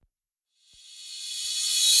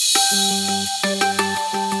Hello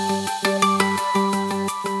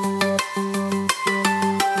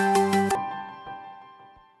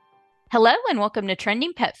and welcome to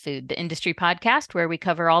Trending Pet Food, the industry podcast where we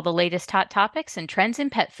cover all the latest hot topics and trends in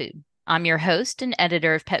pet food. I'm your host and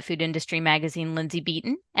editor of Pet Food Industry Magazine, Lindsay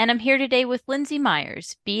Beaton, and I'm here today with Lindsay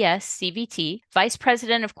Meyers, BS CVT, Vice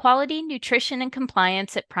President of Quality, Nutrition, and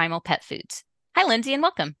Compliance at Primal Pet Foods. Hi, Lindsay, and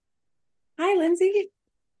welcome. Hi, Lindsay.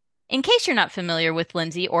 In case you're not familiar with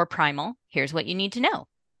Lindsay or Primal, here's what you need to know.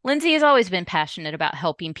 Lindsay has always been passionate about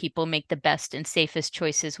helping people make the best and safest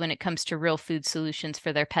choices when it comes to real food solutions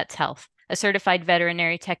for their pet's health. A certified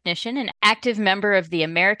veterinary technician, an active member of the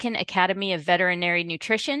American Academy of Veterinary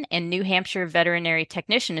Nutrition and New Hampshire Veterinary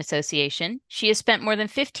Technician Association, she has spent more than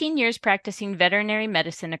 15 years practicing veterinary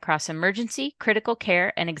medicine across emergency, critical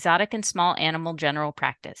care, and exotic and small animal general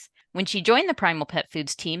practice. When she joined the Primal Pet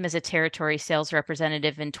Foods team as a territory sales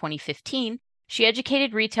representative in 2015, she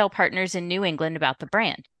educated retail partners in New England about the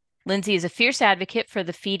brand. Lindsay is a fierce advocate for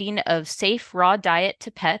the feeding of safe, raw diet to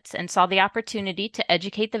pets and saw the opportunity to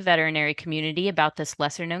educate the veterinary community about this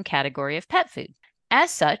lesser-known category of pet food. As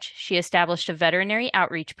such, she established a veterinary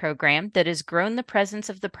outreach program that has grown the presence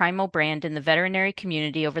of the Primal brand in the veterinary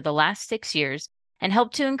community over the last 6 years and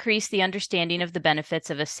helped to increase the understanding of the benefits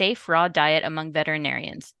of a safe, raw diet among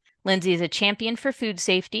veterinarians. Lindsay is a champion for food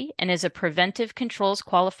safety and is a preventive controls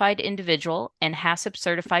qualified individual and HACCP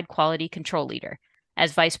certified quality control leader.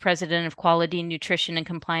 As Vice President of Quality, Nutrition, and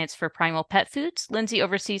Compliance for Primal Pet Foods, Lindsay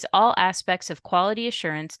oversees all aspects of quality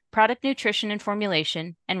assurance, product nutrition and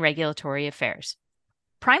formulation, and regulatory affairs.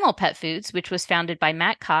 Primal Pet Foods, which was founded by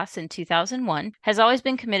Matt Koss in 2001, has always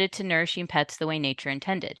been committed to nourishing pets the way nature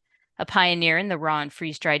intended. A pioneer in the raw and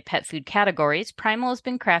freeze-dried pet food categories, Primal has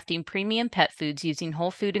been crafting premium pet foods using whole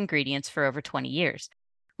food ingredients for over 20 years.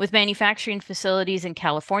 With manufacturing facilities in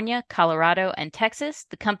California, Colorado, and Texas,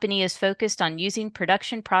 the company is focused on using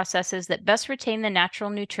production processes that best retain the natural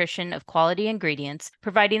nutrition of quality ingredients,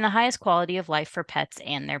 providing the highest quality of life for pets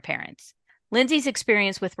and their parents. Lindsay's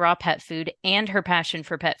experience with raw pet food and her passion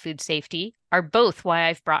for pet food safety are both why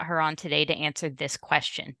I've brought her on today to answer this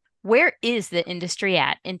question. Where is the industry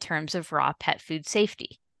at in terms of raw pet food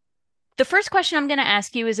safety? The first question I'm going to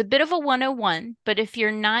ask you is a bit of a 101, but if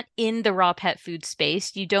you're not in the raw pet food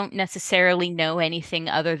space, you don't necessarily know anything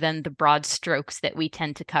other than the broad strokes that we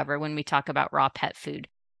tend to cover when we talk about raw pet food.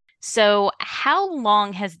 So how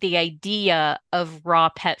long has the idea of raw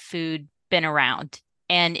pet food been around?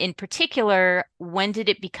 And in particular, when did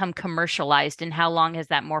it become commercialized and how long has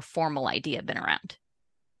that more formal idea been around?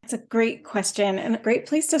 It's a great question and a great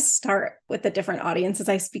place to start with the different audiences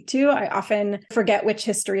I speak to. I often forget which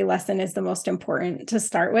history lesson is the most important to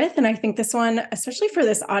start with. And I think this one, especially for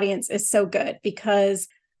this audience, is so good because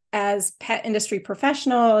as pet industry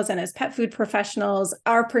professionals and as pet food professionals,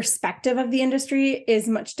 our perspective of the industry is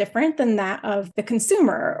much different than that of the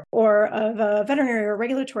consumer or of a veterinary or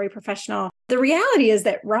regulatory professional. The reality is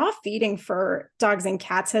that raw feeding for dogs and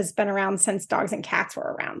cats has been around since dogs and cats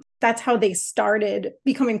were around. That's how they started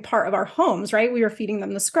becoming part of our homes, right? We were feeding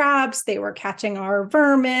them the scraps, they were catching our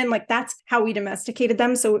vermin, like that's how we domesticated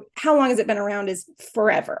them. So how long has it been around is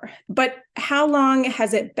forever. But how long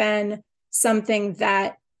has it been something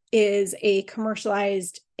that is a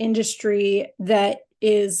commercialized industry that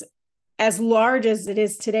is as large as it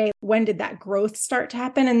is today? When did that growth start to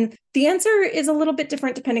happen? And the answer is a little bit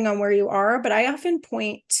different depending on where you are, but I often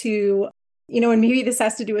point to, and maybe this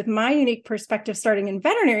has to do with my unique perspective starting in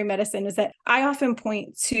veterinary medicine, is that I often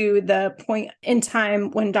point to the point in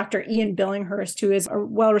time when Dr. Ian Billinghurst, who is a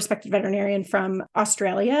well-respected veterinarian from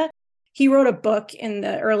Australia, he wrote a book in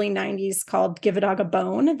the early 90s called Give a Dog a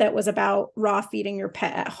Bone that was about raw feeding your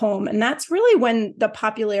pet at home. And that's really when the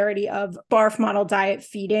popularity of BARF model diet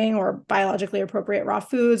feeding or biologically appropriate raw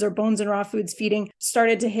foods or bones and raw foods feeding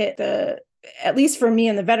started to hit at least for me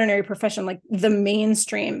in the veterinary profession, like the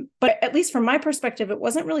mainstream. But at least from my perspective, it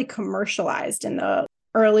wasn't really commercialized in the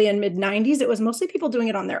early and mid 90s. It was mostly people doing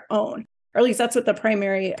it on their own. Or at least that's what the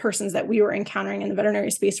primary persons that we were encountering in the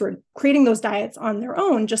veterinary space were creating those diets on their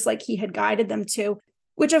own, just like he had guided them to,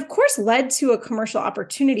 which of course led to a commercial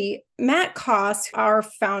opportunity. Matt Koss, our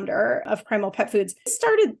founder of Primal Pet Foods,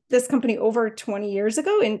 started this company over 20 years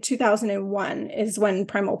ago. In 2001 is when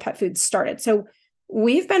Primal Pet Foods started. So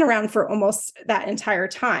we've been around for almost that entire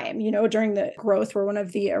time. During the growth, we're one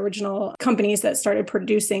of the original companies that started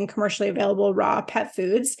producing commercially available raw pet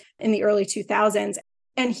foods in the early 2000s.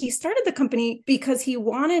 And he started the company because he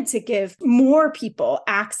wanted to give more people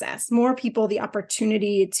access, more people the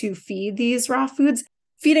opportunity to feed these raw foods.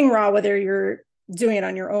 Feeding raw, whether you're doing it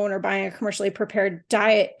on your own or buying a commercially prepared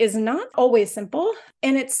diet is not always simple.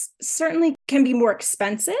 And it's certainly can be more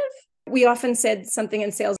expensive. We often said something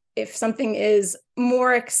in sales, if something is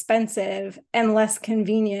more expensive and less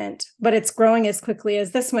convenient, but it's growing as quickly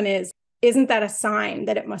as this one is, isn't that a sign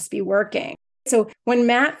that it must be working? So when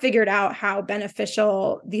Matt figured out how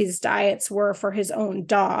beneficial these diets were for his own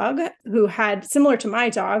dog, who had similar to my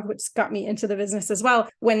dog, which got me into the business as well,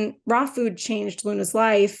 when raw food changed Luna's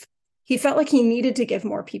life, he felt like he needed to give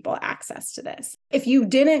more people access to this. If you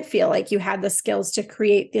didn't feel like you had the skills to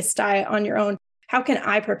create this diet on your own, how can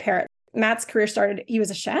I prepare it? Matt's career started, he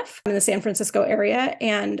was a chef in the San Francisco area,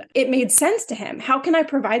 and it made sense to him. How can I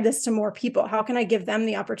provide this to more people? How can I give them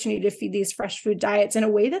the opportunity to feed these fresh food diets in a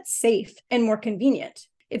way that's safe and more convenient?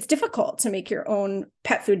 It's difficult to make your own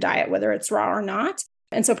pet food diet, whether it's raw or not.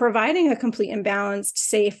 And so providing a complete and balanced,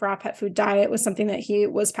 safe, raw pet food diet was something that he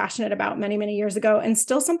was passionate about many, many years ago, and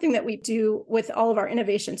still something that we do with all of our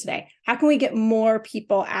innovation today. How can we get more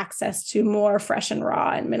people access to more fresh and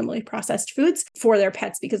raw and minimally processed foods for their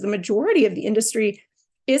pets? Because the majority of the industry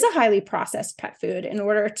is a highly processed pet food in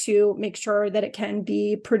order to make sure that it can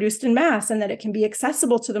be produced in mass and that it can be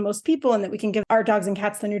accessible to the most people and that we can give our dogs and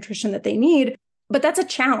cats the nutrition that they need. But that's a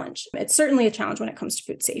challenge. It's certainly a challenge when it comes to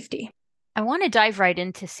food safety. I want to dive right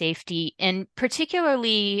into safety and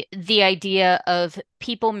particularly the idea of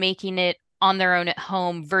people making it on their own at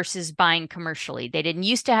home versus buying commercially. They didn't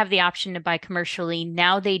used to have the option to buy commercially.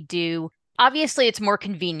 Now they do. Obviously, it's more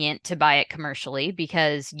convenient to buy it commercially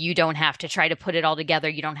because you don't have to try to put it all together.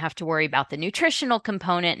 You don't have to worry about the nutritional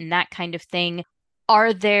component and that kind of thing.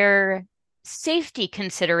 Are there safety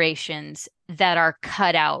considerations that are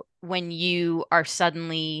cut out when you are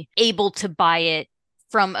suddenly able to buy it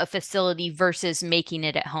from a facility versus making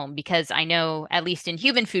it at home? Because I know, at least in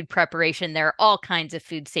human food preparation, there are all kinds of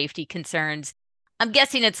food safety concerns. I'm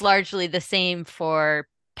guessing it's largely the same for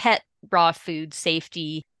pet raw food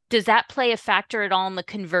safety. Does that play a factor at all in the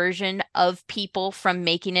conversion of people from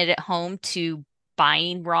making it at home to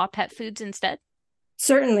buying raw pet foods instead?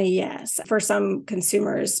 Certainly, yes. For some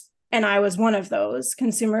consumers, and I was one of those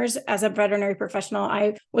consumers as a veterinary professional,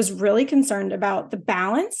 I was really concerned about the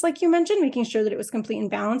balance, like you mentioned, making sure that it was complete and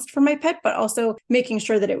balanced for my pet, but also making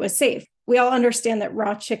sure that it was safe. We all understand that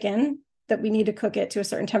raw chicken, that we need to cook it to a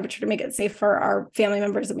certain temperature to make it safe for our family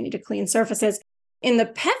members, that we need to clean surfaces. In the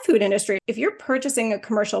pet food industry, if you're purchasing a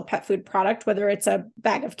commercial pet food product, whether it's a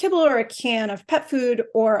bag of kibble or a can of pet food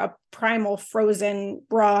or a Primal frozen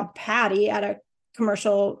raw patty at a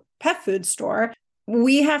commercial pet food store,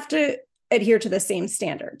 we have to adhere to the same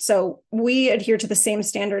standards. So we adhere to the same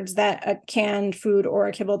standards that a canned food or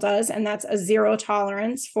a kibble does, and that's a zero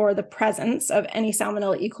tolerance for the presence of any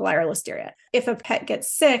Salmonella, E. coli, or Listeria. If a pet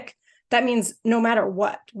gets sick, that means no matter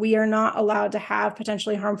what, we are not allowed to have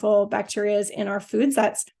potentially harmful bacteria in our foods.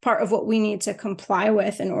 That's part of what we need to comply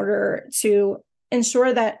with in order to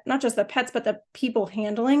ensure that not just the pets, but the people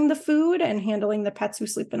handling the food and handling the pets who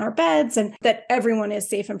sleep in our beds, and that everyone is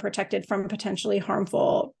safe and protected from potentially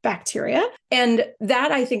harmful bacteria. And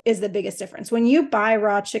that, I think, is the biggest difference. When you buy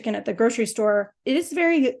raw chicken at the grocery store, it is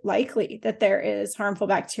very likely that there is harmful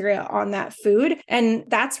bacteria on that food. And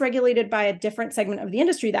that's regulated by a different segment of the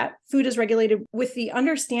industry. That food is regulated with the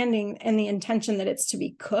understanding and the intention that it's to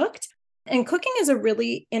be cooked. And cooking is a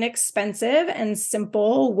really inexpensive and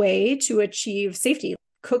simple way to achieve safety.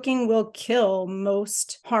 Cooking will kill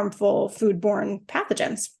most harmful foodborne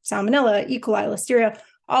pathogens. Salmonella, E. coli, Listeria,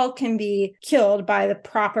 all can be killed by the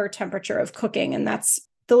proper temperature of cooking. And that's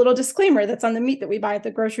the little disclaimer that's on the meat that we buy at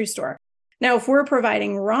the grocery store. Now, if we're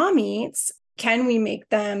providing raw meats, can we make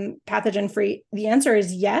them pathogen-free? The answer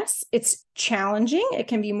is yes. It's challenging. It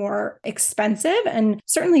can be more expensive and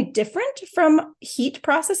certainly different from heat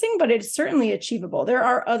processing, but it's certainly achievable. There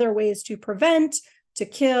are other ways to prevent, to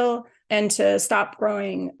kill, and to stop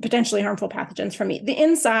growing potentially harmful pathogens from meat. The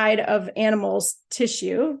inside of animals'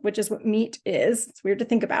 tissue, which is what meat is, it's weird to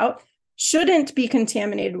think about, shouldn't be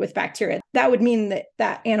contaminated with bacteria. That would mean that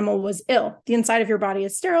that animal was ill. The inside of your body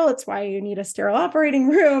is sterile. It's why you need a sterile operating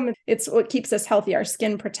room. It's what keeps us healthy. Our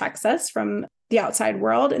skin protects us from the outside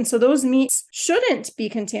world. And so those meats shouldn't be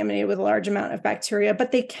contaminated with a large amount of bacteria,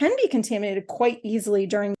 but they can be contaminated quite easily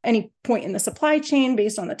during any point in the supply chain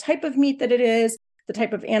based on the type of meat that it is, the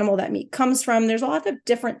type of animal that meat comes from. There's a lot of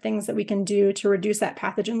different things that we can do to reduce that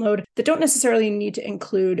pathogen load that don't necessarily need to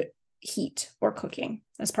include heat or cooking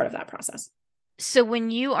as part of that process. So when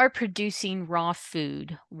you are producing raw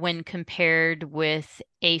food, when compared with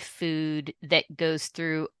a food that goes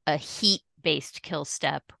through a heat-based kill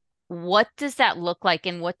step, What does that look like?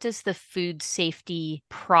 And what does the food safety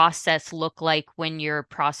process look like when you're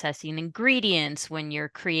processing ingredients, when you're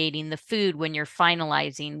creating the food, when you're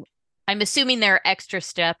finalizing? I'm assuming there are extra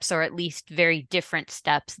steps or at least very different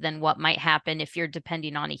steps than what might happen if you're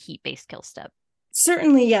depending on a heat-based kill step.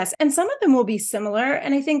 Certainly, yes. And some of them will be similar.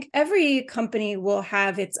 And I think every company will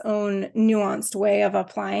have its own nuanced way of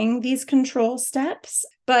applying these control steps.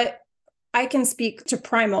 But I can speak to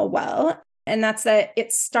Primal well. And that's that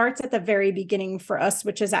it starts at the very beginning for us,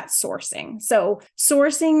 which is at sourcing. So,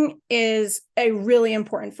 sourcing is a really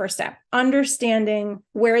important first step, understanding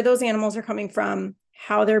where those animals are coming from,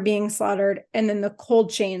 how they're being slaughtered, and then the cold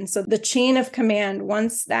chain. So, the chain of command,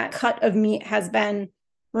 once that cut of meat has been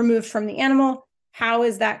removed from the animal, how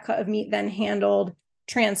is that cut of meat then handled,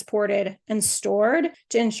 transported, and stored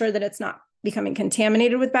to ensure that it's not becoming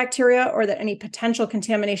contaminated with bacteria or that any potential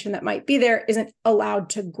contamination that might be there isn't allowed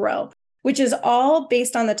to grow, which is all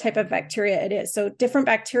based on the type of bacteria it is. So different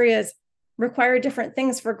bacteria require different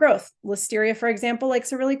things for growth. Listeria, for example,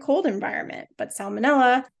 likes a really cold environment, but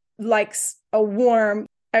Salmonella likes a warm,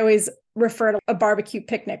 I always refer to a barbecue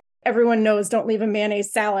picnic. Everyone knows don't leave a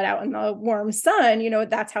mayonnaise salad out in the warm sun.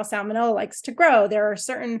 That's how Salmonella likes to grow. There are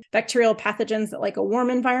certain bacterial pathogens that like a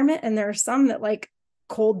warm environment, and there are some that like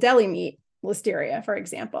cold deli meat, Listeria, for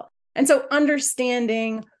example. And so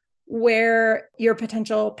understanding where your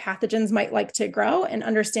potential pathogens might like to grow and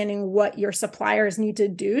understanding what your suppliers need to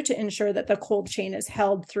do to ensure that the cold chain is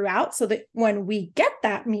held throughout so that when we get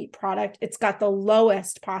that meat product, it's got the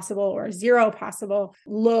lowest possible or zero possible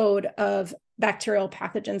load of bacterial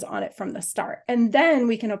pathogens on it from the start. And then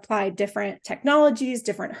we can apply different technologies,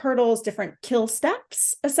 different hurdles, different kill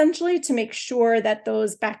steps, essentially, to make sure that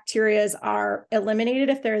those bacteria are eliminated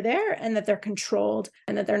if they're there and that they're controlled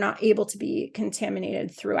and that they're not able to be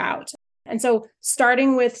contaminated throughout. And so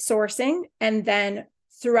starting with sourcing and then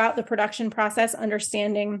throughout the production process,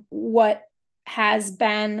 understanding what has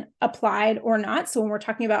been applied or not. So when we're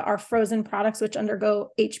talking about our frozen products, which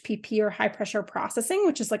undergo HPP or high pressure processing,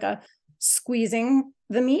 which is like a squeezing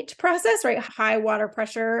the meat process, right? High water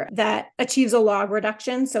pressure that achieves a log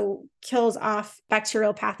reduction, so kills off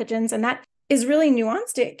bacterial pathogens. And that is really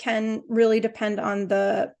nuanced. It can really depend on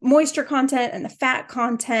the moisture content and the fat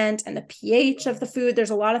content and the pH of the food.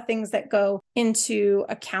 There's a lot of things that go into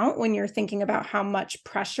account when you're thinking about how much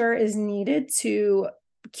pressure is needed to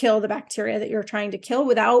kill the bacteria that you're trying to kill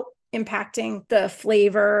without impacting the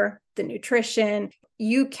flavor, the nutrition.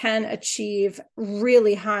 You can achieve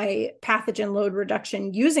really high pathogen load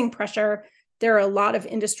reduction using pressure. There are a lot of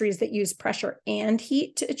industries that use pressure and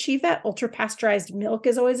heat to achieve that. Ultra pasteurized milk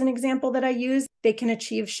is always an example that I use. They can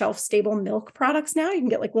achieve shelf stable milk products now. You can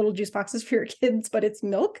get like little juice boxes for your kids, but it's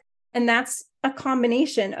milk. And that's a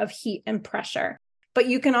combination of heat and pressure. But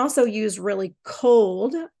you can also use really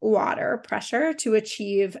cold water pressure to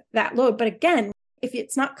achieve that load. But again, if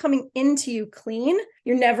it's not coming into you clean,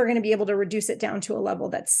 you're never going to be able to reduce it down to a level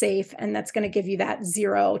that's safe. And that's going to give you that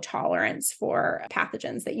zero tolerance for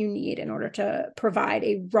pathogens that you need in order to provide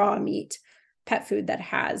a raw meat pet food that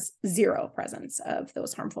has zero presence of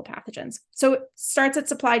those harmful pathogens. So it starts at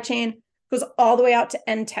supply chain, goes all the way out to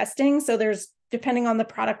end testing. So depending on the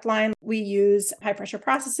product line, we use high pressure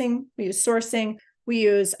processing, we use sourcing, we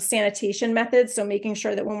use sanitation methods, so making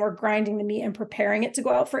sure that when we're grinding the meat and preparing it to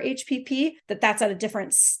go out for HPP, that's at a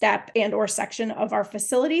different step and or section of our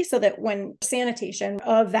facility, so that when sanitation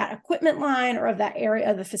of that equipment line or of that area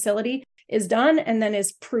of the facility is done and then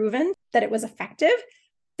is proven that it was effective,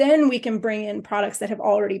 then we can bring in products that have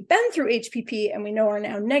already been through HPP and we know are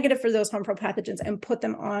now negative for those harmful pathogens and put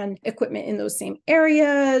them on equipment in those same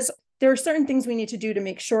areas. There are certain things we need to do to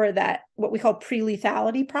make sure that what we call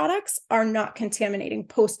pre-lethality products are not contaminating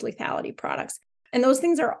post-lethality products. And those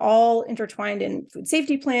things are all intertwined in food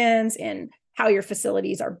safety plans, in how your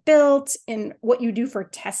facilities are built, in what you do for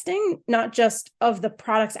testing, not just of the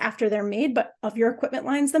products after they're made, but of your equipment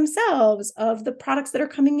lines themselves, of the products that are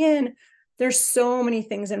coming in. There's so many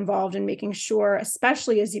things involved in making sure,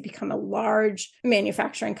 especially as you become a large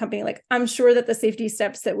manufacturing company. Like, I'm sure that the safety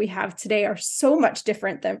steps that we have today are so much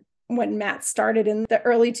different than when Matt started in the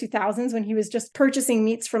early 2000s, when he was just purchasing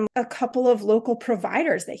meats from a couple of local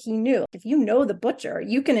providers that he knew. If you know the butcher,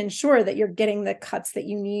 you can ensure that you're getting the cuts that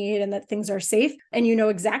you need and that things are safe. And you know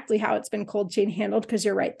exactly how it's been cold chain handled because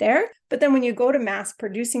you're right there. But then when you go to mass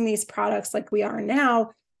producing these products like we are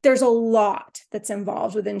now, there's a lot that's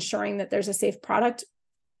involved with ensuring that there's a safe product.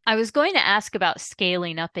 I was going to ask about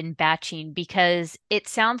scaling up and batching because it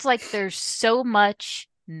sounds like there's so much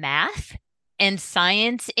math and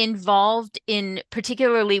science involved in,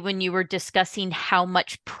 particularly when you were discussing how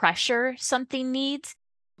much pressure something needs.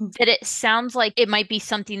 that it sounds like it might be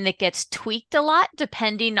something that gets tweaked a lot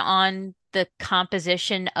depending on the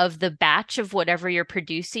composition of the batch of whatever you're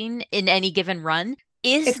producing in any given run.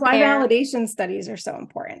 Is It's why there validation studies are so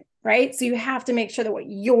important, right? So you have to make sure that what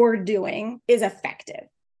you're doing is effective.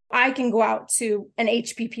 I can go out to an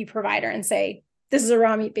HPP provider and say, this is a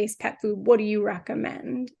raw meat based pet food. What do you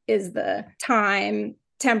recommend? Is the time,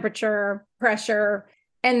 temperature, pressure,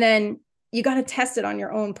 and then you got to test it on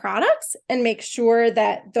your own products and make sure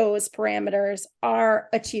that those parameters are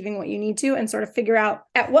achieving what you need to, and sort of figure out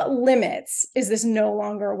at what limits is this no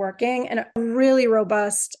longer working. And a really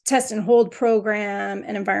robust test and hold program,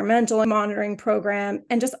 an environmental monitoring program,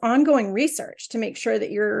 and just ongoing research to make sure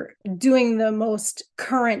that you're doing the most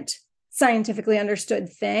current scientifically understood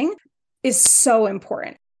thing is so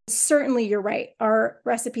important. Certainly, you're right. Our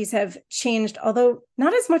recipes have changed, although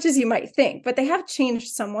not as much as you might think, but they have changed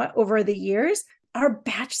somewhat over the years. Our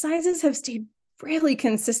batch sizes have stayed really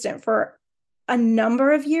consistent for a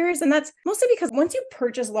number of years. And that's mostly because once you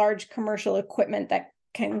purchase large commercial equipment that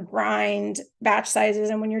can grind batch sizes,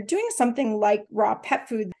 and when you're doing something like raw pet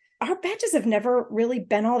food, our batches have never really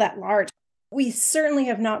been all that large. We certainly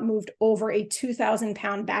have not moved over a 2,000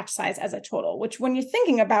 pound batch size as a total, which when you're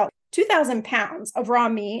thinking about 2,000 pounds of raw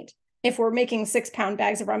meat, if we're making 6 pound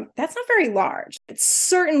bags of raw meat, that's not very large. It's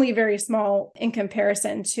certainly very small in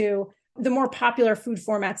comparison to the more popular food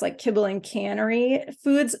formats like kibble and cannery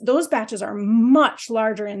foods. Those batches are much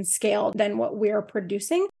larger in scale than what we're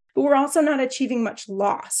producing, but we're also not achieving much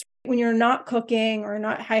loss. When you're not cooking or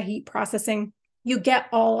not high heat processing, you get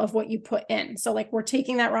all of what you put in. So like we're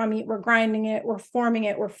taking that raw meat, we're grinding it, we're forming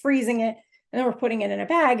it, we're freezing it, and then we're putting it in a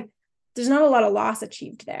bag. There's not a lot of loss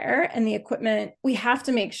achieved there. And the equipment, we have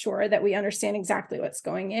to make sure that we understand exactly what's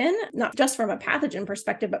going in, not just from a pathogen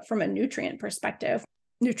perspective, but from a nutrient perspective.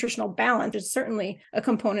 Nutritional balance is certainly a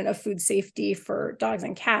component of food safety for dogs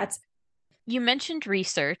and cats. You mentioned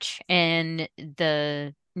research and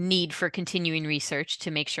the need for continuing research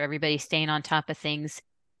to make sure everybody's staying on top of things.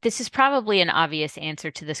 This is probably an obvious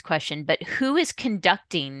answer to this question, but who is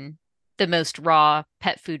conducting the most raw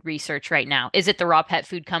pet food research right now? Is it the raw pet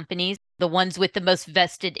food companies? The ones with the most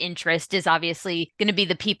vested interest is obviously going to be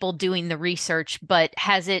the people doing the research, but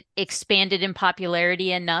has it expanded in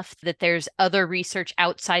popularity enough that there's other research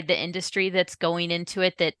outside the industry that's going into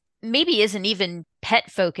it that maybe isn't even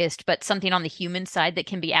pet focused, but something on the human side that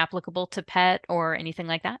can be applicable to pet or anything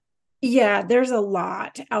like that? Yeah, there's a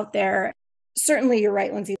lot out there. Certainly, you're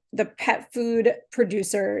right, Lindsay. The pet food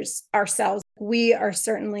producers ourselves, we are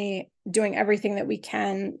certainly doing everything that we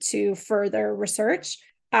can to further research.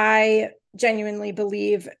 I genuinely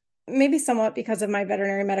believe, maybe somewhat because of my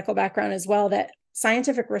veterinary medical background as well, that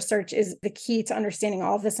scientific research is the key to understanding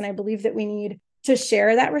all of this. And I believe that we need to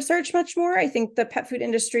share that research much more. I think the pet food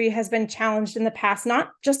industry has been challenged in the past,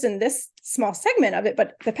 not just in this small segment of it,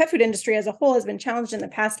 but the pet food industry as a whole has been challenged in the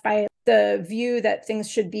past by the view that things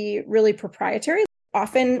should be really proprietary.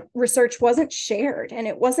 Often research wasn't shared, and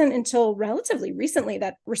it wasn't until relatively recently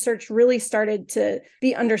that research really started to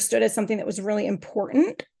be understood as something that was really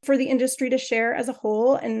important for the industry to share as a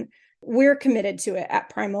whole. And we're committed to it at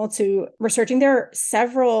Primal, to researching. There are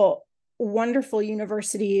several wonderful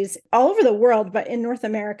universities all over the world, but in North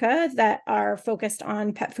America, that are focused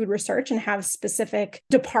on pet food research and have specific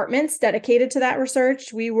departments dedicated to that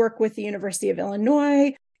research. We work with the University of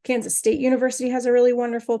Illinois. Kansas State University has a really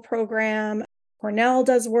wonderful program. Cornell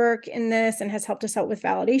does work in this and has helped us out with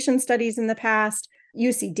validation studies in the past.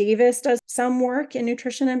 UC Davis does some work in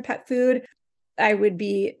nutrition and pet food. I would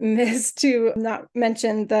be missed to not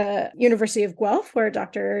mention the University of Guelph, where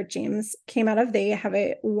Dr. James came out of. They have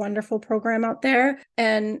a wonderful program out there.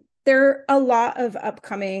 And there are a lot of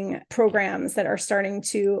upcoming programs that are starting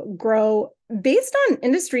to grow based on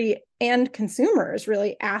industry and consumers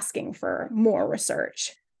really asking for more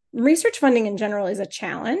research. Research funding in general is a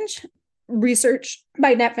challenge. Research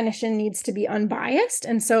by definition needs to be unbiased.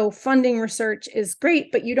 And so funding research is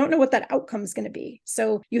great, but you don't know what that outcome is going to be.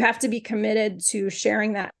 So you have to be committed to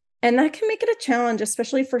sharing that. And that can make it a challenge,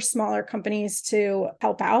 especially for smaller companies to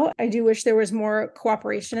help out. I do wish there was more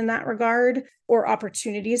cooperation in that regard, or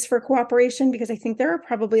opportunities for cooperation, because I think there are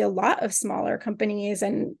probably a lot of smaller companies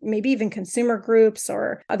and maybe even consumer groups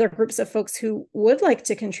or other groups of folks who would like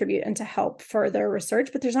to contribute and to help further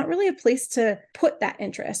research, but there's not really a place to put that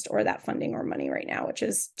interest or that funding or money right now, which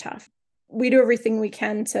is tough. We do everything we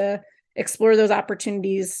can to explore those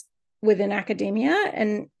opportunities within academia,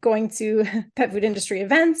 and going to pet food industry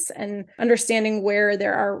events and understanding where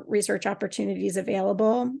there are research opportunities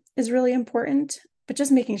available is really important. But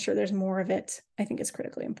just making sure there's more of it, I think, is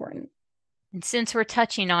critically important. And since we're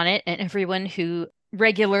touching on it, and everyone who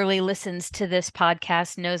regularly listens to this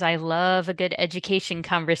podcast knows I love a good education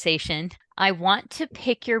conversation. I want to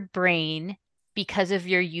pick your brain because of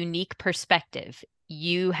your unique perspective.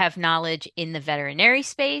 You have knowledge in the veterinary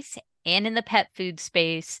space and in the pet food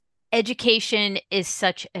space. Education is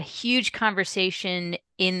such a huge conversation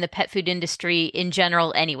in the pet food industry in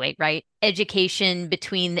general, anyway, right? Education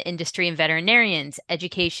between the industry and veterinarians,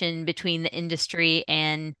 education between the industry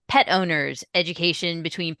and pet owners, education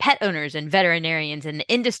between pet owners and veterinarians, and the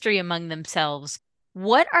industry among themselves.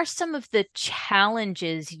 What are some of the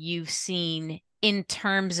challenges you've seen in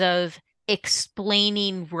terms of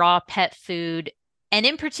explaining raw pet food and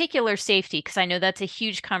in particular safety? Because I know that's a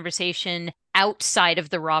huge conversation outside of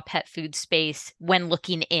the raw pet food space when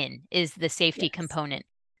looking in is the safety Yes. component.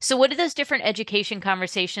 So what do those different education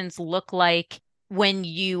conversations look like when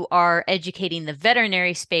you are educating the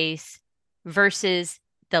veterinary space versus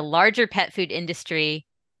the larger pet food industry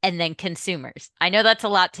and then consumers? I know that's a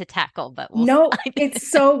lot to tackle, but we'll No,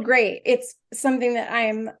 it's so great. It's something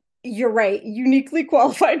that you're right, uniquely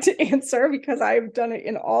qualified to answer because I've done it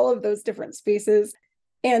in all of those different spaces.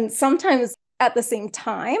 And sometimes at the same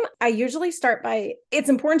time, I usually start by it's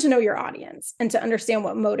important to know your audience and to understand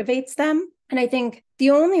what motivates them. And I think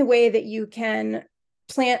the only way that you can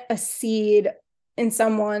plant a seed in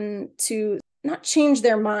someone to not change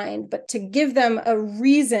their mind, but to give them a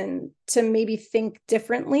reason to maybe think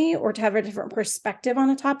differently or to have a different perspective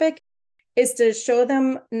on a topic is to show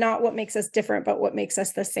them not what makes us different, but what makes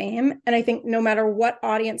us the same. And I think no matter what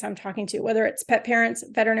audience I'm talking to, whether it's pet parents,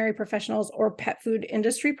 veterinary professionals, or pet food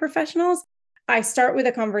industry professionals, I start with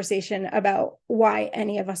a conversation about why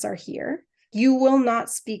any of us are here. You will not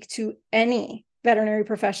speak to any veterinary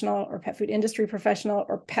professional or pet food industry professional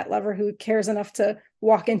or pet lover who cares enough to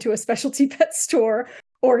walk into a specialty pet store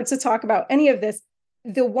or to talk about any of this.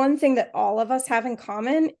 The one thing that all of us have in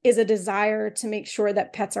common is a desire to make sure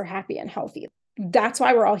that pets are happy and healthy. That's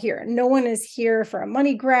why we're all here. No one is here for a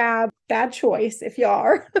money grab. Bad choice if you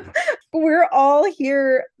are. We're all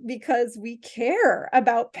here because we care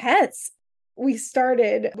about pets. We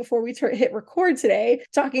started before we hit record today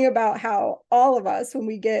talking about how all of us, when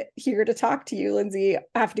we get here to talk to you, Lindsay,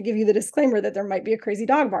 I have to give you the disclaimer that there might be a crazy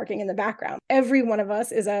dog barking in the background. Every one of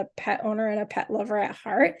us is a pet owner and a pet lover at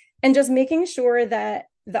heart. And just making sure that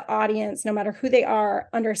the audience, no matter who they are,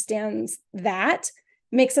 understands that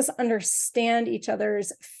makes us understand each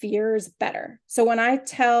other's fears better. So when I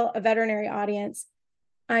tell a veterinary audience,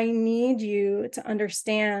 I need you to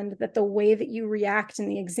understand that the way that you react in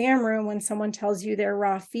the exam room when someone tells you they're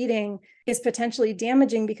raw feeding is potentially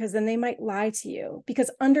damaging because then they might lie to you. Because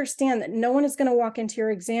understand that no one is going to walk into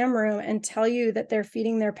your exam room and tell you that they're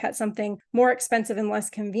feeding their pet something more expensive and less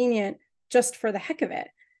convenient just for the heck of it.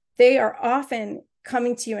 They are often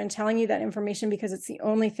coming to you and telling you that information because it's the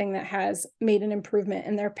only thing that has made an improvement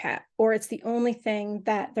in their pet, or it's the only thing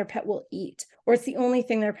that their pet will eat, or it's the only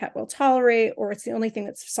thing their pet will tolerate, or it's the only thing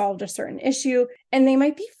that's solved a certain issue. And they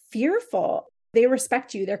might be fearful. They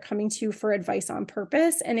respect you. They're coming to you for advice on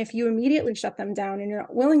purpose. And if you immediately shut them down and you're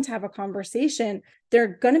not willing to have a conversation, they're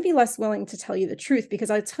going to be less willing to tell you the truth, because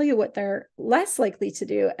I'll tell you what they're less likely to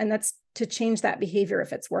do. And that's to change that behavior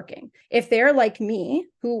if it's working. If they're like me,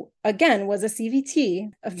 who again was a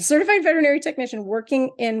CVT, a certified veterinary technician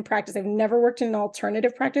working in practice, I've never worked in an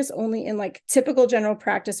alternative practice, only in like typical general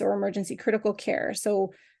practice or emergency critical care.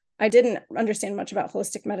 So I didn't understand much about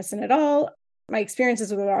holistic medicine at all. My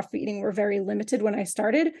experiences with raw feeding were very limited when I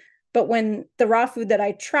started. But when the raw food that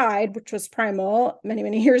I tried, which was Primal many,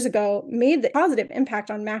 many years ago, made the positive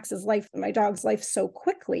impact on Max's life, my dog's life so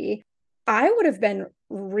quickly, I would have been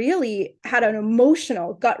really had an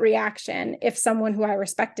emotional gut reaction if someone who I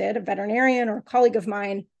respected, a veterinarian or a colleague of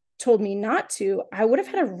mine, told me not to. I would have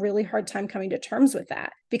had a really hard time coming to terms with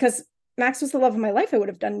that because Max was the love of my life. I would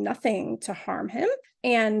have done nothing to harm him.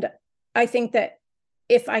 And I think that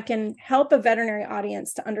if I can help a veterinary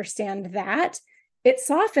audience to understand that, it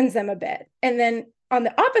softens them a bit. And then on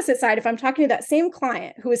the opposite side, if I'm talking to that same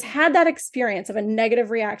client who has had that experience of a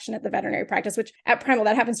negative reaction at the veterinary practice, which at Primal,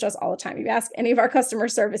 that happens to us all the time. You ask any of our customer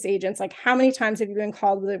service agents, like, how many times have you been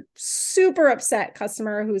called with a super upset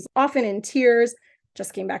customer who's often in tears,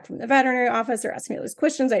 just came back from the veterinary office, or asked me all these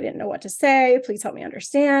questions. I didn't know what to say. Please help me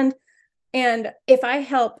understand. And if I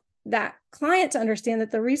help that client to understand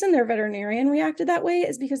that the reason their veterinarian reacted that way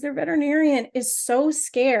is because their veterinarian is so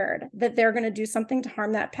scared that they're going to do something to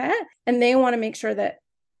harm that pet. And they want to make sure that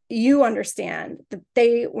you understand that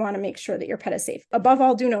they want to make sure that your pet is safe. Above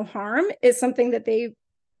all, do no harm is something that they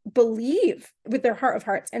believe with their heart of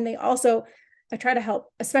hearts. And they also, I try to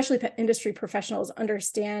help, especially pet industry professionals,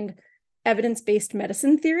 understand evidence-based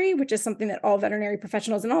medicine theory, which is something that all veterinary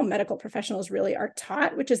professionals and all medical professionals really are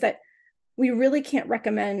taught, which is that we really can't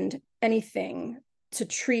recommend anything to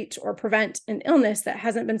treat or prevent an illness that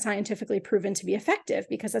hasn't been scientifically proven to be effective,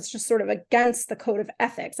 because that's just sort of against the code of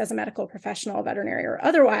ethics as a medical professional, veterinary or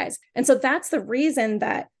otherwise. And so that's the reason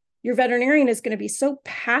that your veterinarian is going to be so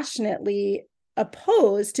passionately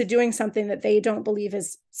opposed to doing something that they don't believe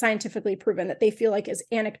is scientifically proven, that they feel like is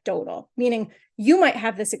anecdotal, meaning you might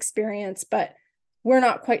have this experience, but we're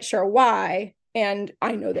not quite sure why. And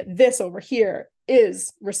I know that this over here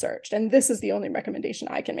is researched, and this is the only recommendation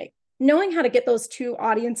I can make. Knowing how to get those two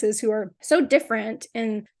audiences who are so different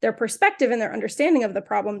in their perspective and their understanding of the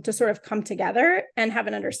problem to sort of come together and have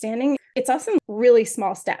an understanding, it's also really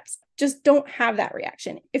small steps. Just don't have that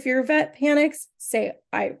reaction. If your vet panics, say,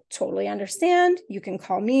 I totally understand. You can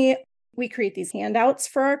call me. We create these handouts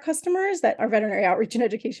for our customers that our veterinary outreach and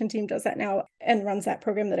education team does that now and runs that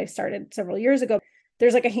program that I started several years ago.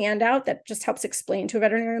 There's like a handout that just helps explain to a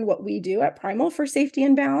veterinarian what we do at Primal for safety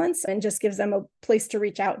and balance, and just gives them a place to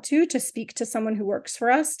reach out to speak to someone who works for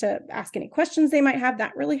us, to ask any questions they might have.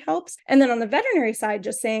 That really helps. And then on the veterinary side,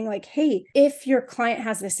 just saying like, hey, if your client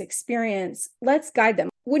has this experience, let's guide them.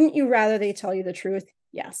 Wouldn't you rather they tell you the truth?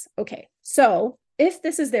 Yes. Okay. So if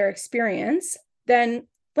this is their experience, then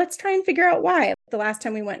let's try and figure out why. The last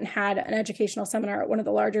time we went and had an educational seminar at one of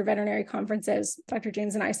the larger veterinary conferences, Dr.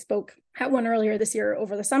 James and I spoke at one earlier this year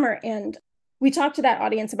over the summer, and we talked to that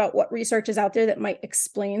audience about what research is out there that might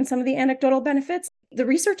explain some of the anecdotal benefits. The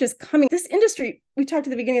research is coming. This industry, we talked at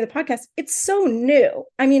the beginning of the podcast, it's so new.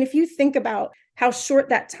 I mean, if you think about how short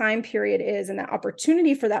that time period is and that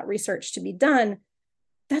opportunity for that research to be done,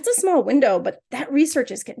 that's a small window, but that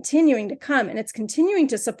research is continuing to come, and it's continuing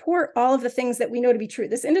to support all of the things that we know to be true.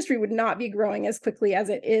 This industry would not be growing as quickly as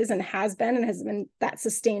it is and has been that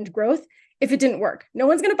sustained growth if it didn't work. No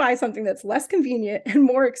one's going to buy something that's less convenient and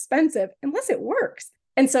more expensive unless it works.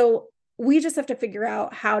 And so we just have to figure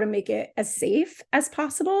out how to make it as safe as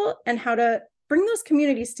possible and how to bring those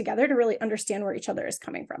communities together to really understand where each other is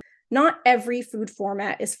coming from. Not every food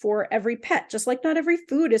format is for every pet, just like not every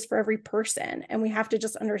food is for every person. And we have to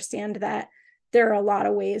just understand that there are a lot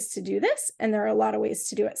of ways to do this, and there are a lot of ways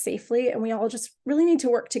to do it safely. And we all just really need to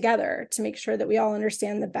work together to make sure that we all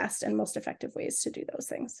understand the best and most effective ways to do those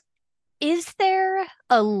things. Is there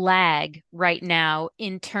a lag right now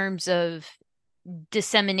in terms of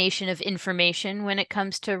dissemination of information when it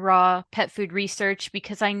comes to raw pet food research?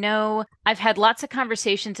 Because I know I've had lots of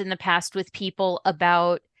conversations in the past with people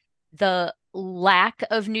about the lack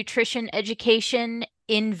of nutrition education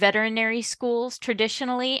in veterinary schools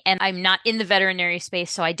traditionally. And I'm not in the veterinary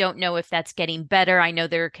space, so I don't know if that's getting better. I know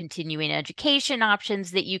there are continuing education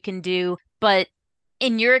options that you can do, but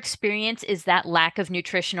in your experience, is that lack of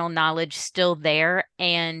nutritional knowledge still there?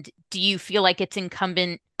 And do you feel like it's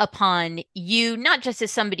incumbent upon you, not just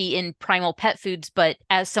as somebody in Primal Pet Foods, but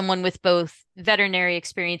as someone with both veterinary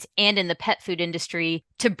experience and in the pet food industry,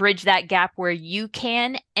 to bridge that gap where you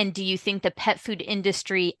can? And do you think the pet food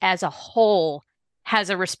industry as a whole has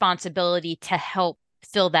a responsibility to help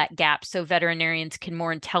fill that gap so veterinarians can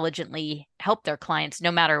more intelligently help their clients,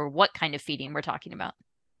 no matter what kind of feeding we're talking about?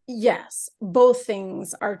 Yes, both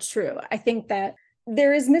things are true. I think that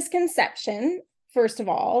there is misconception. First of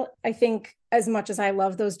all, I think as much as I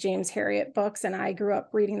love those James Herriot books, and I grew up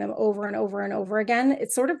reading them over and over and over again,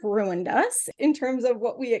 it sort of ruined us in terms of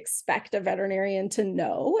what we expect a veterinarian to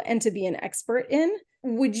know and to be an expert in.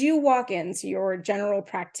 Would you walk into your general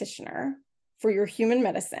practitioner for your human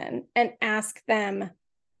medicine and ask them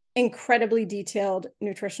incredibly detailed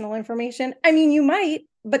nutritional information? I mean, you might,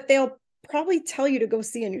 but they'll probably tell you to go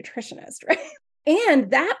see a nutritionist, right?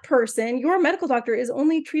 And that person, your medical doctor, is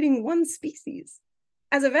only treating one species.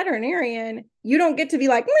 As a veterinarian, you don't get to be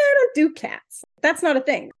like, I don't do cats. That's not a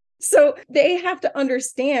thing. So they have to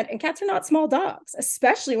understand, and cats are not small dogs,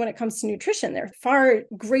 especially when it comes to nutrition. There are far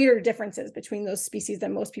greater differences between those species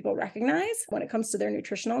than most people recognize when it comes to their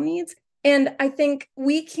nutritional needs. And I think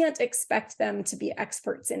we can't expect them to be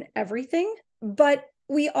experts in everything, but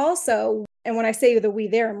we also, and when I say the we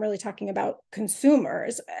there, I'm really talking about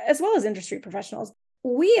consumers as well as industry professionals.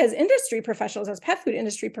 We as industry professionals, as pet food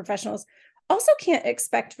industry professionals, also can't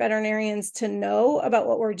expect veterinarians to know about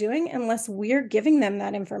what we're doing unless we're giving them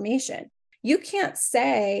that information. You can't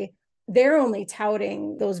say they're only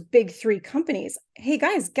touting those big three companies. Hey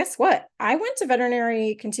guys, guess what? I went to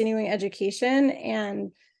veterinary continuing education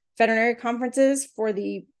and veterinary conferences for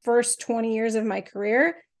the first 20 years of my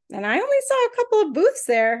career, and I only saw a couple of booths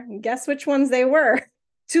there. Guess which ones they were?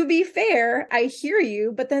 To be fair, I hear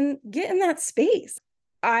you, but then get in that space.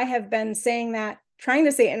 I have been saying that trying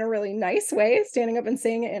to say it in a really nice way, standing up and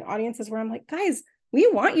saying it in audiences where I'm like, guys, we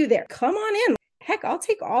want you there. Come on in. Heck, I'll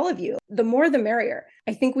take all of you. The more, the merrier.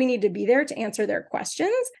 I think we need to be there to answer their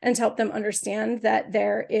questions and to help them understand that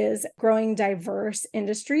there is growing diverse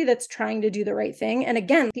industry that's trying to do the right thing. And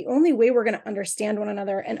again, the only way we're going to understand one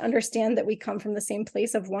another and understand that we come from the same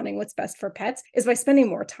place of wanting what's best for pets is by spending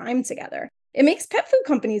more time together. It makes pet food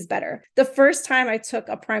companies better. The first time I took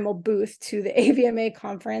a Primal booth to the AVMA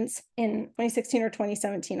conference in 2016 or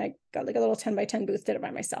 2017, I got like a little 10 by 10 booth, did it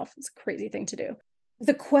by myself. It's a crazy thing to do.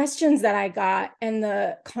 The questions that I got and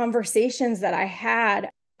the conversations that I had,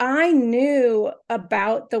 I knew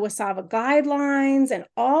about the WSAVA guidelines and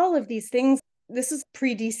all of these things. This is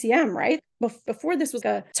pre-DCM, right? Before this was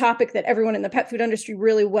a topic that everyone in the pet food industry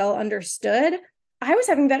really well understood. I was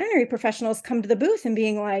having veterinary professionals come to the booth and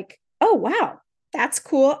being like, oh, wow, that's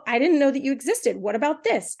cool. I didn't know that you existed. What about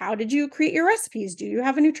this? How did you create your recipes? Do you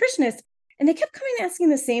have a nutritionist? And they kept coming and asking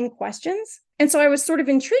the same questions. And so I was sort of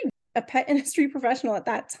intrigued. A pet industry professional at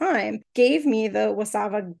that time gave me the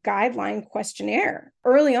WSAVA guideline questionnaire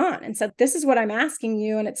early on and said, this is what I'm asking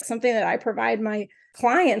you. And it's something that I provide my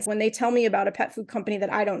clients when they tell me about a pet food company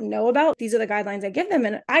that I don't know about. These are the guidelines I give them.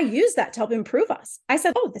 And I use that to help improve us. I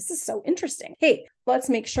said, oh, this is so interesting. Hey, let's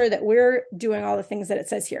make sure that we're doing all the things that it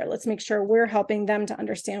says here. Let's make sure we're helping them to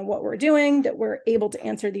understand what we're doing, that we're able to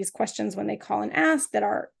answer these questions when they call and ask, that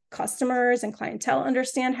our customers and clientele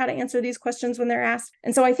understand how to answer these questions when they're asked.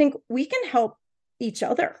 And so I think we can help each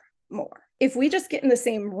other more. If we just get in the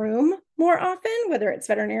same room more often, whether it's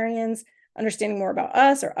veterinarians understanding more about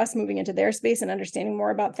us or us moving into their space and understanding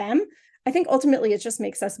more about them, I think ultimately it just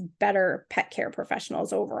makes us better pet care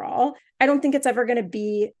professionals overall. I don't think it's ever going to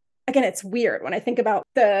be, again, it's weird when I think about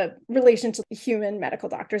the relation to human medical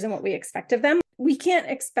doctors and what we expect of them. We can't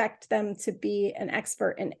expect them to be an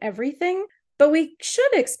expert in everything, but we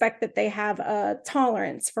should expect that they have a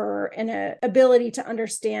tolerance for an ability to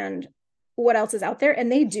understand what else is out there.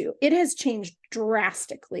 And they do. It has changed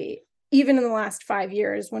drastically, even in the last 5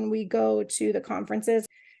 years. When we go to the conferences,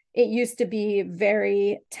 it used to be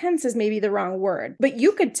very tense is maybe the wrong word, but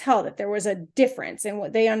you could tell that there was a difference in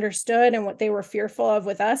what they understood and what they were fearful of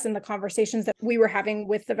with us. And the conversations that we were having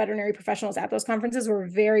with the veterinary professionals at those conferences were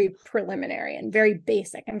very preliminary and very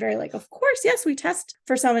basic and very like, of course, yes, we test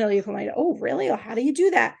for Salmonella Ecomyces. Oh, really? Oh, how do you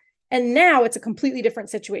do that? And now it's a completely different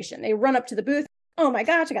situation. They run up to the booth. Oh my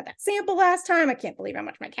gosh, I got that sample last time. I can't believe how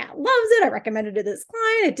much my cat loves it. I recommended it to this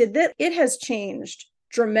client. It did this. It has changed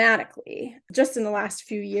dramatically just in the last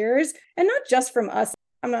few years, and not just from us.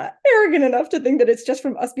 I'm not arrogant enough to think that it's just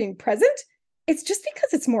from us being present. It's just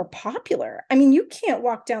because it's more popular. I mean, you can't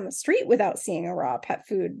walk down the street without seeing a raw pet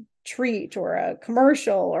food treat or a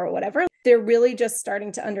commercial or whatever. They're really just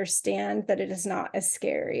starting to understand that it is not as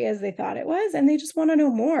scary as they thought it was, and they just want to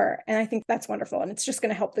know more. And I think that's wonderful. And it's just going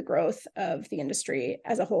to help the growth of the industry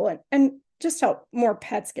as a whole and just help more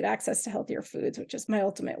pets get access to healthier foods, which is my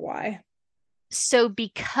ultimate why. So,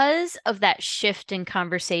 because of that shift in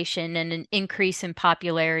conversation and an increase in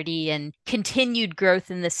popularity and continued growth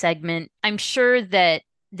in the segment, I'm sure that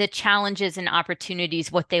the challenges and opportunities,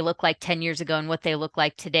 what they look like 10 years ago and what they look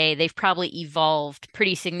like today, they've probably evolved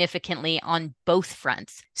pretty significantly on both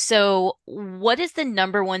fronts. So, what is the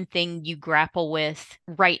number one thing you grapple with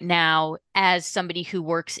right now as somebody who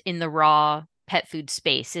works in the raw pet food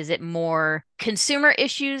space? Is it more consumer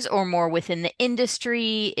issues or more within the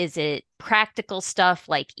industry? Is it practical stuff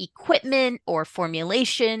like equipment or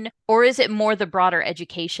formulation? Or is it more the broader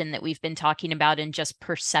education that we've been talking about and just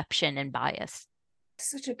perception and bias?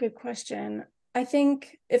 Such a good question. I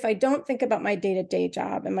think if I don't think about my day-to-day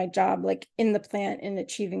job and my job like in the plant in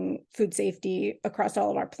achieving food safety across all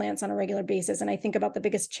of our plants on a regular basis, and I think about the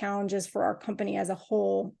biggest challenges for our company as a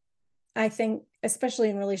whole, I think, especially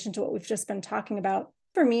in relation to what we've just been talking about,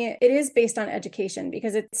 for me, it is based on education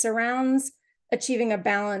because it surrounds achieving a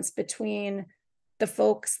balance between the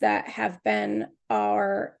folks that have been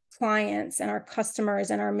our clients and our customers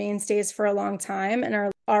and our mainstays for a long time and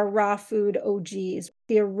our raw food OGs,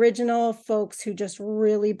 the original folks who just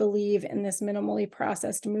really believe in this minimally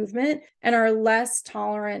processed movement and are less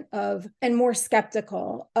tolerant of and more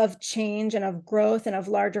skeptical of change and of growth and of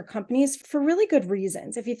larger companies for really good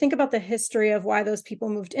reasons. If you think about the history of why those people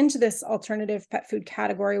moved into this alternative pet food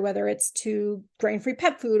category, whether it's to grain-free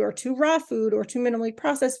pet food or to raw food or to minimally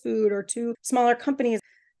processed food or to smaller companies,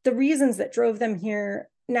 the reasons that drove them here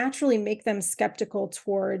naturally make them skeptical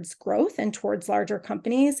towards growth and towards larger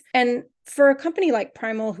companies. And for a company like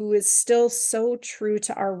Primal, who is still so true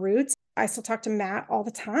to our roots, I still talk to Matt all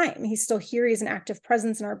the time. He's still here. He's an active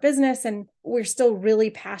presence in our business. And we're still really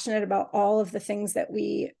passionate about all of the things that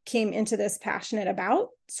we came into this passionate about: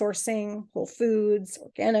 sourcing, whole foods,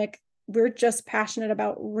 organic. We're just passionate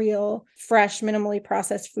about real, fresh, minimally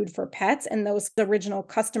processed food for pets. And those original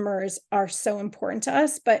customers are so important to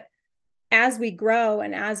us. But as we grow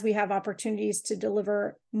and as we have opportunities to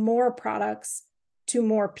deliver more products to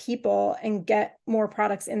more people and get more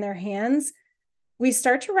products in their hands, we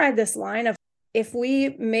start to ride this line of, if we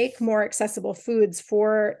make more accessible foods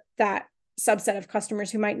for that subset of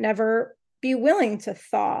customers who might never be willing to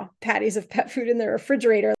thaw patties of pet food in their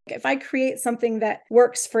refrigerator, if I create something that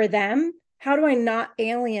works for them, how do I not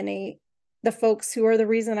alienate the folks who are the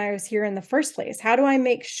reason I was here in the first place? How do I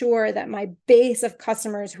make sure that my base of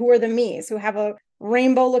customers, who are the me's, who have a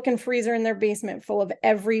rainbow looking freezer in their basement full of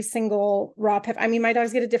every single raw pet. I mean, my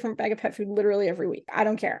dogs get a different bag of pet food literally every week. I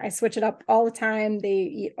don't care. I switch it up all the time. They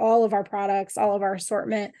eat all of our products, all of our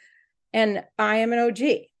assortment. And I am an OG.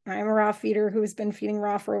 I'm a raw feeder who's been feeding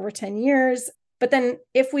raw for over 10 years. But then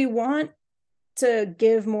if we want to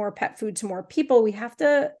give more pet food to more people, we have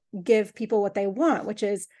to give people what they want, which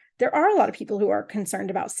is, there are a lot of people who are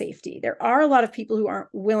concerned about safety. There are a lot of people who aren't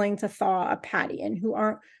willing to thaw a patty and who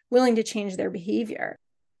aren't willing to change their behavior.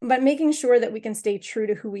 But making sure that we can stay true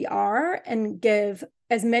to who we are and give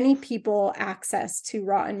as many people access to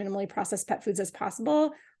raw and minimally processed pet foods as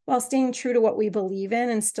possible, while staying true to what we believe in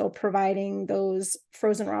and still providing those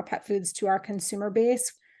frozen raw pet foods to our consumer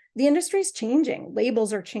base. The industry's changing.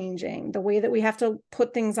 Labels are changing. The way that we have to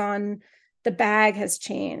put things on the bag has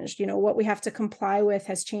changed. What we have to comply with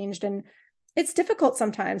has changed. And it's difficult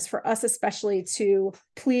sometimes for us, especially, to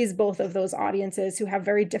please both of those audiences who have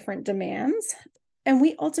very different demands. And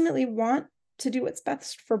we ultimately want to do what's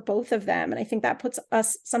best for both of them. And I think that puts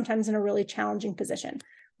us sometimes in a really challenging position.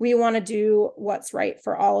 We want to do what's right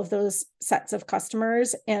for all of those sets of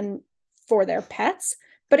customers and for their pets.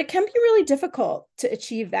 But it can be really difficult to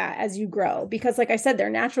achieve that as you grow, because, like I said, their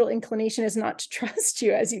natural inclination is not to trust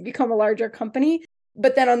you as you become a larger company.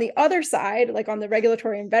 But then on the other side, like on the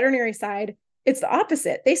regulatory and veterinary side, it's the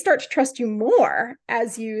opposite. They start to trust you more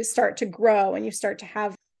as you start to grow and you start to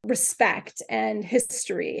have respect and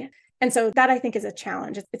history. And so that, I think, is a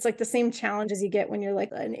challenge. It's like the same challenge as you get when you're like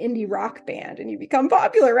an indie rock band and you become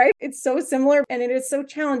popular, right? It's so similar. And it is so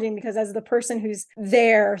challenging because as the person who's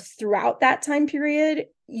there throughout that time period,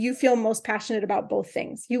 you feel most passionate about both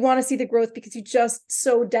things. You want to see the growth because you just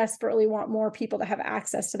so desperately want more people to have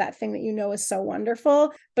access to that thing that you know is so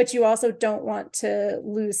wonderful. But you also don't want to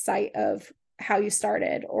lose sight of how you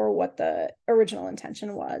started or what the original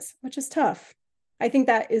intention was, which is tough. I think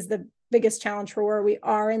that is the biggest challenge for where we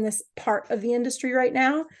are in this part of the industry right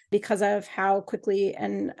now because of how quickly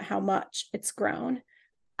and how much it's grown.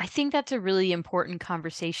 I think that's a really important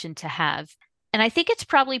conversation to have. And I think it's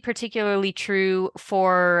probably particularly true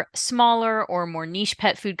for smaller or more niche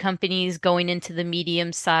pet food companies going into the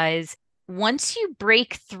medium size. Once you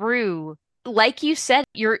break through, like you said,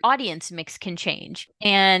 your audience mix can change.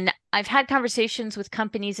 And I've had conversations with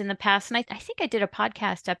companies in the past, and I think I did a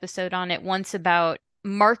podcast episode on it once about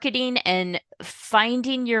marketing and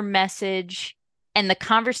finding your message and the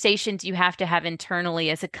conversations you have to have internally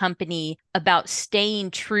as a company about staying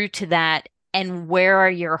true to that and where are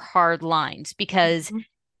your hard lines? Because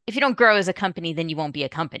if you don't grow as a company, then you won't be a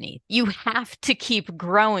company. You have to keep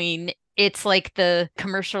growing. It's like the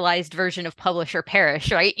commercialized version of publish or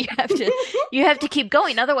perish, right? You have to keep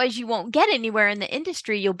going. Otherwise, you won't get anywhere in the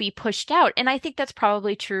industry. You'll be pushed out. And I think that's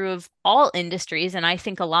probably true of all industries. And I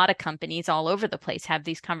think a lot of companies all over the place have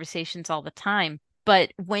these conversations all the time.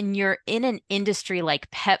 But when you're in an industry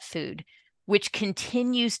like pet food, which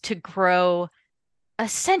continues to grow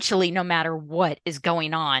essentially no matter what is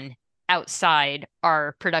going on outside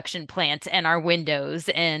our production plants and our windows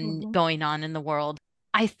and going on in the world,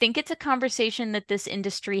 I think it's a conversation that this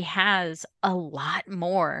industry has a lot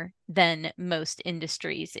more than most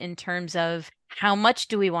industries in terms of how much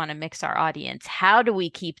do we want to mix our audience? How do we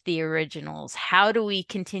keep the originals? How do we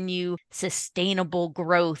continue sustainable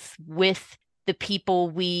growth with the people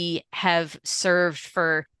we have served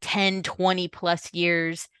for 10, 20 plus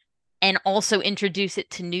years and also introduce it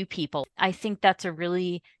to new people? I think that's a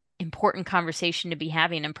really important conversation to be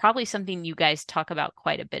having and probably something you guys talk about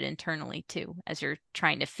quite a bit internally too, as you're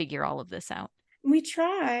trying to figure all of this out. We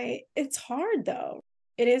try. It's hard though.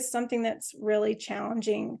 It is something that's really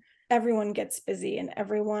challenging. Everyone gets busy and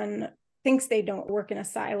everyone thinks they don't work in a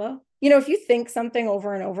silo. If you think something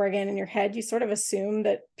over and over again in your head, you sort of assume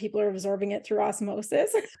that people are absorbing it through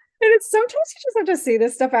osmosis. And it's sometimes you just have to say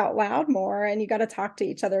this stuff out loud more and you got to talk to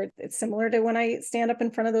each other. It's similar to when I stand up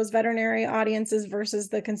in front of those veterinary audiences versus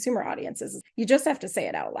the consumer audiences. You just have to say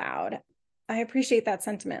it out loud. I appreciate that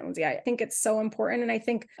sentiment, Lindsay. I think it's so important. And I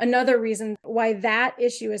think another reason why that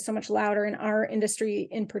issue is so much louder in our industry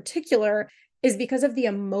in particular is because of the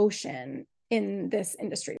emotion in this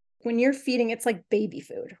industry. When you're feeding, it's like baby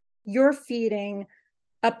food. You're feeding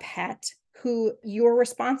a pet who you're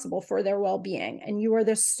responsible for their well-being and you are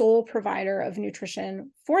the sole provider of nutrition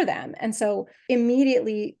for them. And so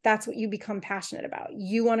immediately that's what you become passionate about.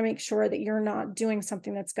 You want to make sure that you're not doing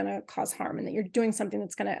something that's going to cause harm and that you're doing something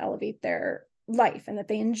that's going to elevate their life and that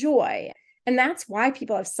they enjoy. And that's why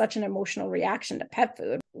people have such an emotional reaction to pet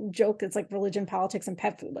food. Joke, it's like religion, politics, and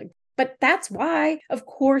pet food. But that's why, of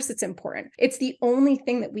course, it's important. It's the only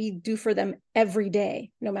thing that we do for them every day,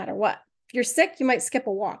 no matter what. If you're sick, you might skip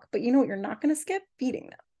a walk, but you know what you're not going to skip? Feeding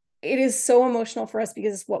them. It is so emotional for us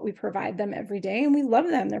because it's what we provide them every day and we love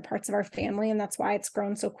them. They're parts of our family and that's why it's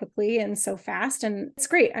grown so quickly and so fast. And it's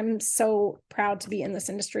great. I'm so proud to be in this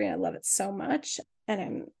industry. I love it so much. And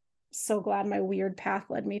I'm so glad my weird path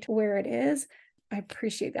led me to where it is. I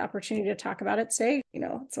appreciate the opportunity to talk about it today.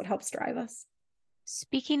 It's what helps drive us.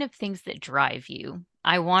 Speaking of things that drive you,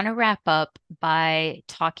 I want to wrap up by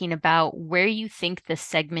talking about where you think the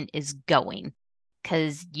segment is going.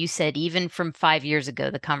 Because you said even from 5 years ago,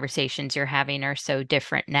 the conversations you're having are so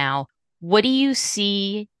different now. What do you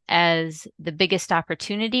see as the biggest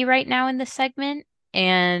opportunity right now in this segment?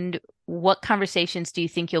 And what conversations do you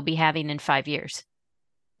think you'll be having in 5 years?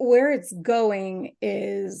 Where it's going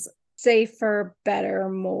is safer, better,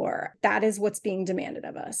 more. That is what's being demanded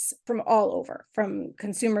of us from all over, from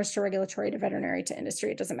consumers to regulatory to veterinary to industry.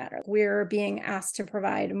 It doesn't matter. We're being asked to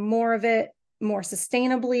provide more of it, more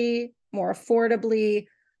sustainably, more affordably.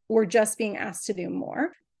 We're just being asked to do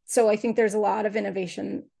more. So I think there's a lot of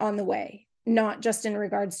innovation on the way, not just in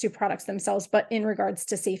regards to products themselves, but in regards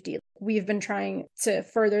to safety. We've been trying to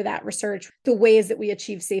further that research. The ways that we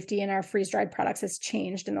achieve safety in our freeze-dried products has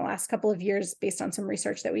changed in the last couple of years based on some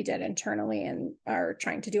research that we did internally and are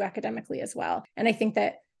trying to do academically as well. And I think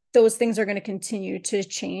that those things are going to continue to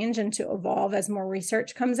change and to evolve as more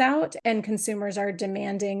research comes out and consumers are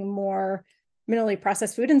demanding more minimally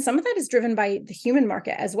processed food. And some of that is driven by the human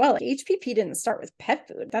market as well. HPP didn't start with pet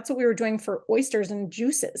food. That's what we were doing for oysters and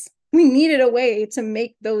juices. We needed a way to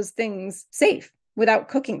make those things safe without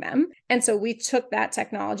cooking them. And so we took that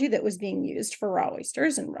technology that was being used for raw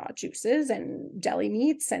oysters and raw juices and deli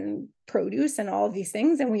meats and produce and all of these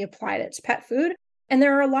things, and we applied it to pet food. And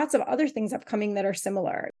there are lots of other things upcoming that are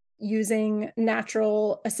similar, using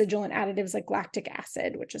natural acidulant additives like lactic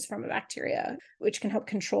acid, which is from a bacteria, which can help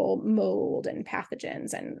control mold and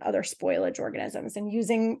pathogens and other spoilage organisms, and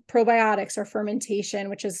using probiotics or fermentation,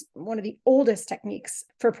 which is one of the oldest techniques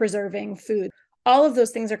for preserving food. All of those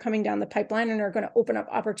things are coming down the pipeline and are going to open up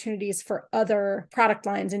opportunities for other product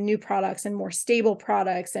lines and new products and more stable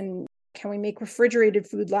products. And can we make refrigerated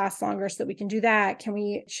food last longer so that we can do that? Can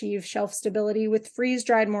we achieve shelf stability with freeze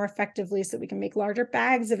dried more effectively so that we can make larger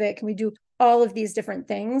bags of it? Can we do all of these different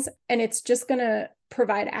things? And it's just going to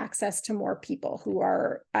provide access to more people who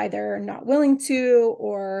are either not willing to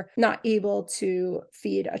or not able to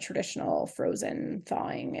feed a traditional frozen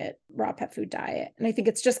thawing it raw pet food diet. And I think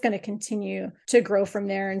it's just going to continue to grow from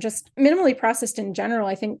there. And just minimally processed in general,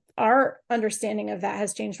 I think our understanding of that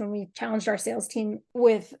has changed when we challenged our sales team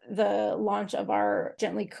with the launch of our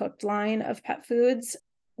gently cooked line of pet foods.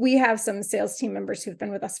 We have some sales team members who've been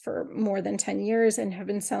with us for more than 10 years and have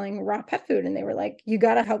been selling raw pet food. And they were like, you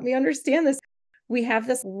got to help me understand this. We have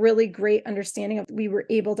this really great understanding of, we were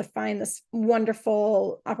able to find this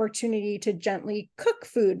wonderful opportunity to gently cook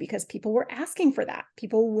food because people were asking for that.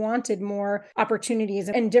 People wanted more opportunities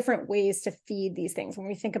and different ways to feed these things. When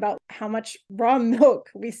we think about how much raw milk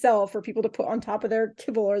we sell for people to put on top of their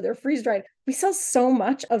kibble or their freeze dried, we sell so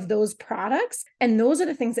much of those products. And those are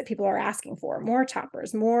the things that people are asking for: more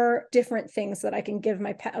toppers, more different things so that I can give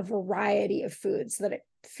my pet a variety of foods so that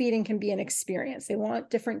feeding can be an experience. They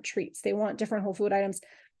want different treats. They want different whole food items.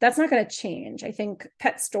 That's not going to change. I think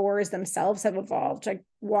pet stores themselves have evolved. I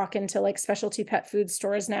walk into like specialty pet food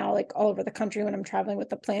stores now, like all over the country when I'm traveling with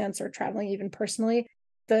the plants or traveling even personally.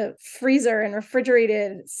 The freezer and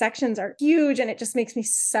refrigerated sections are huge and it just makes me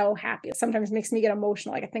so happy. It sometimes makes me get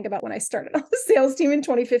emotional. Like I think about when I started on the sales team in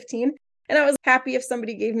 2015 and I was happy if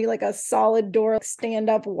somebody gave me like a solid door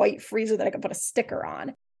stand-up white freezer that I could put a sticker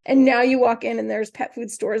on. And now you walk in and there's pet food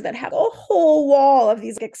stores that have a whole wall of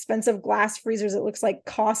these expensive glass freezers. It looks like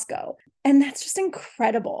Costco. And that's just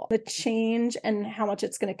incredible. The change and how much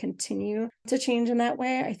it's going to continue to change in that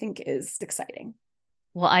way, I think is exciting.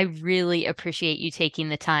 Well, I really appreciate you taking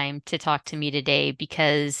the time to talk to me today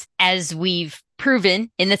because, as we've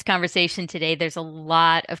proven in this conversation today, there's a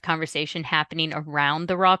lot of conversation happening around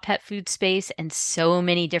the raw pet food space and so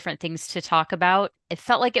many different things to talk about. It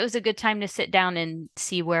felt like it was a good time to sit down and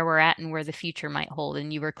see where we're at and where the future might hold.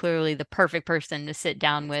 And you were clearly the perfect person to sit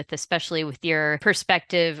down with, especially with your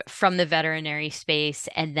perspective from the veterinary space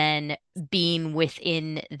and then being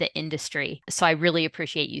within the industry. So I really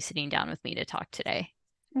appreciate you sitting down with me to talk today.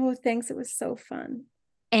 Oh, thanks. It was so fun.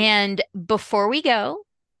 And before we go,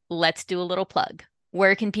 let's do a little plug.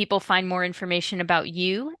 Where can people find more information about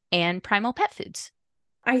you and Primal Pet Foods?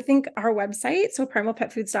 I think our website, so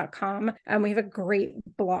primalpetfoods.com, we have a great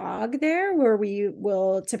blog there where we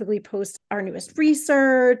will typically post our newest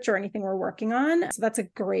research or anything we're working on. So that's a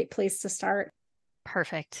great place to start.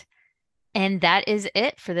 Perfect. And that is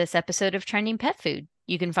it for this episode of Trending Pet Food.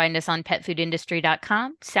 You can find us on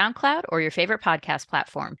petfoodindustry.com, SoundCloud, or your favorite podcast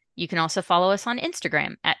platform. You can also follow us on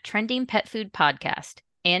Instagram at Trending Pet Food Podcast.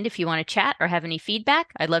 And if you want to chat or have any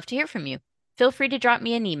feedback, I'd love to hear from you. Feel free to drop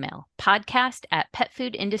me an email,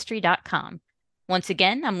 podcast@petfoodindustry.com. Once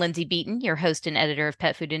again, I'm Lindsay Beaton, your host and editor of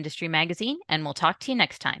Pet Food Industry Magazine, and we'll talk to you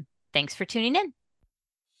next time. Thanks for tuning in.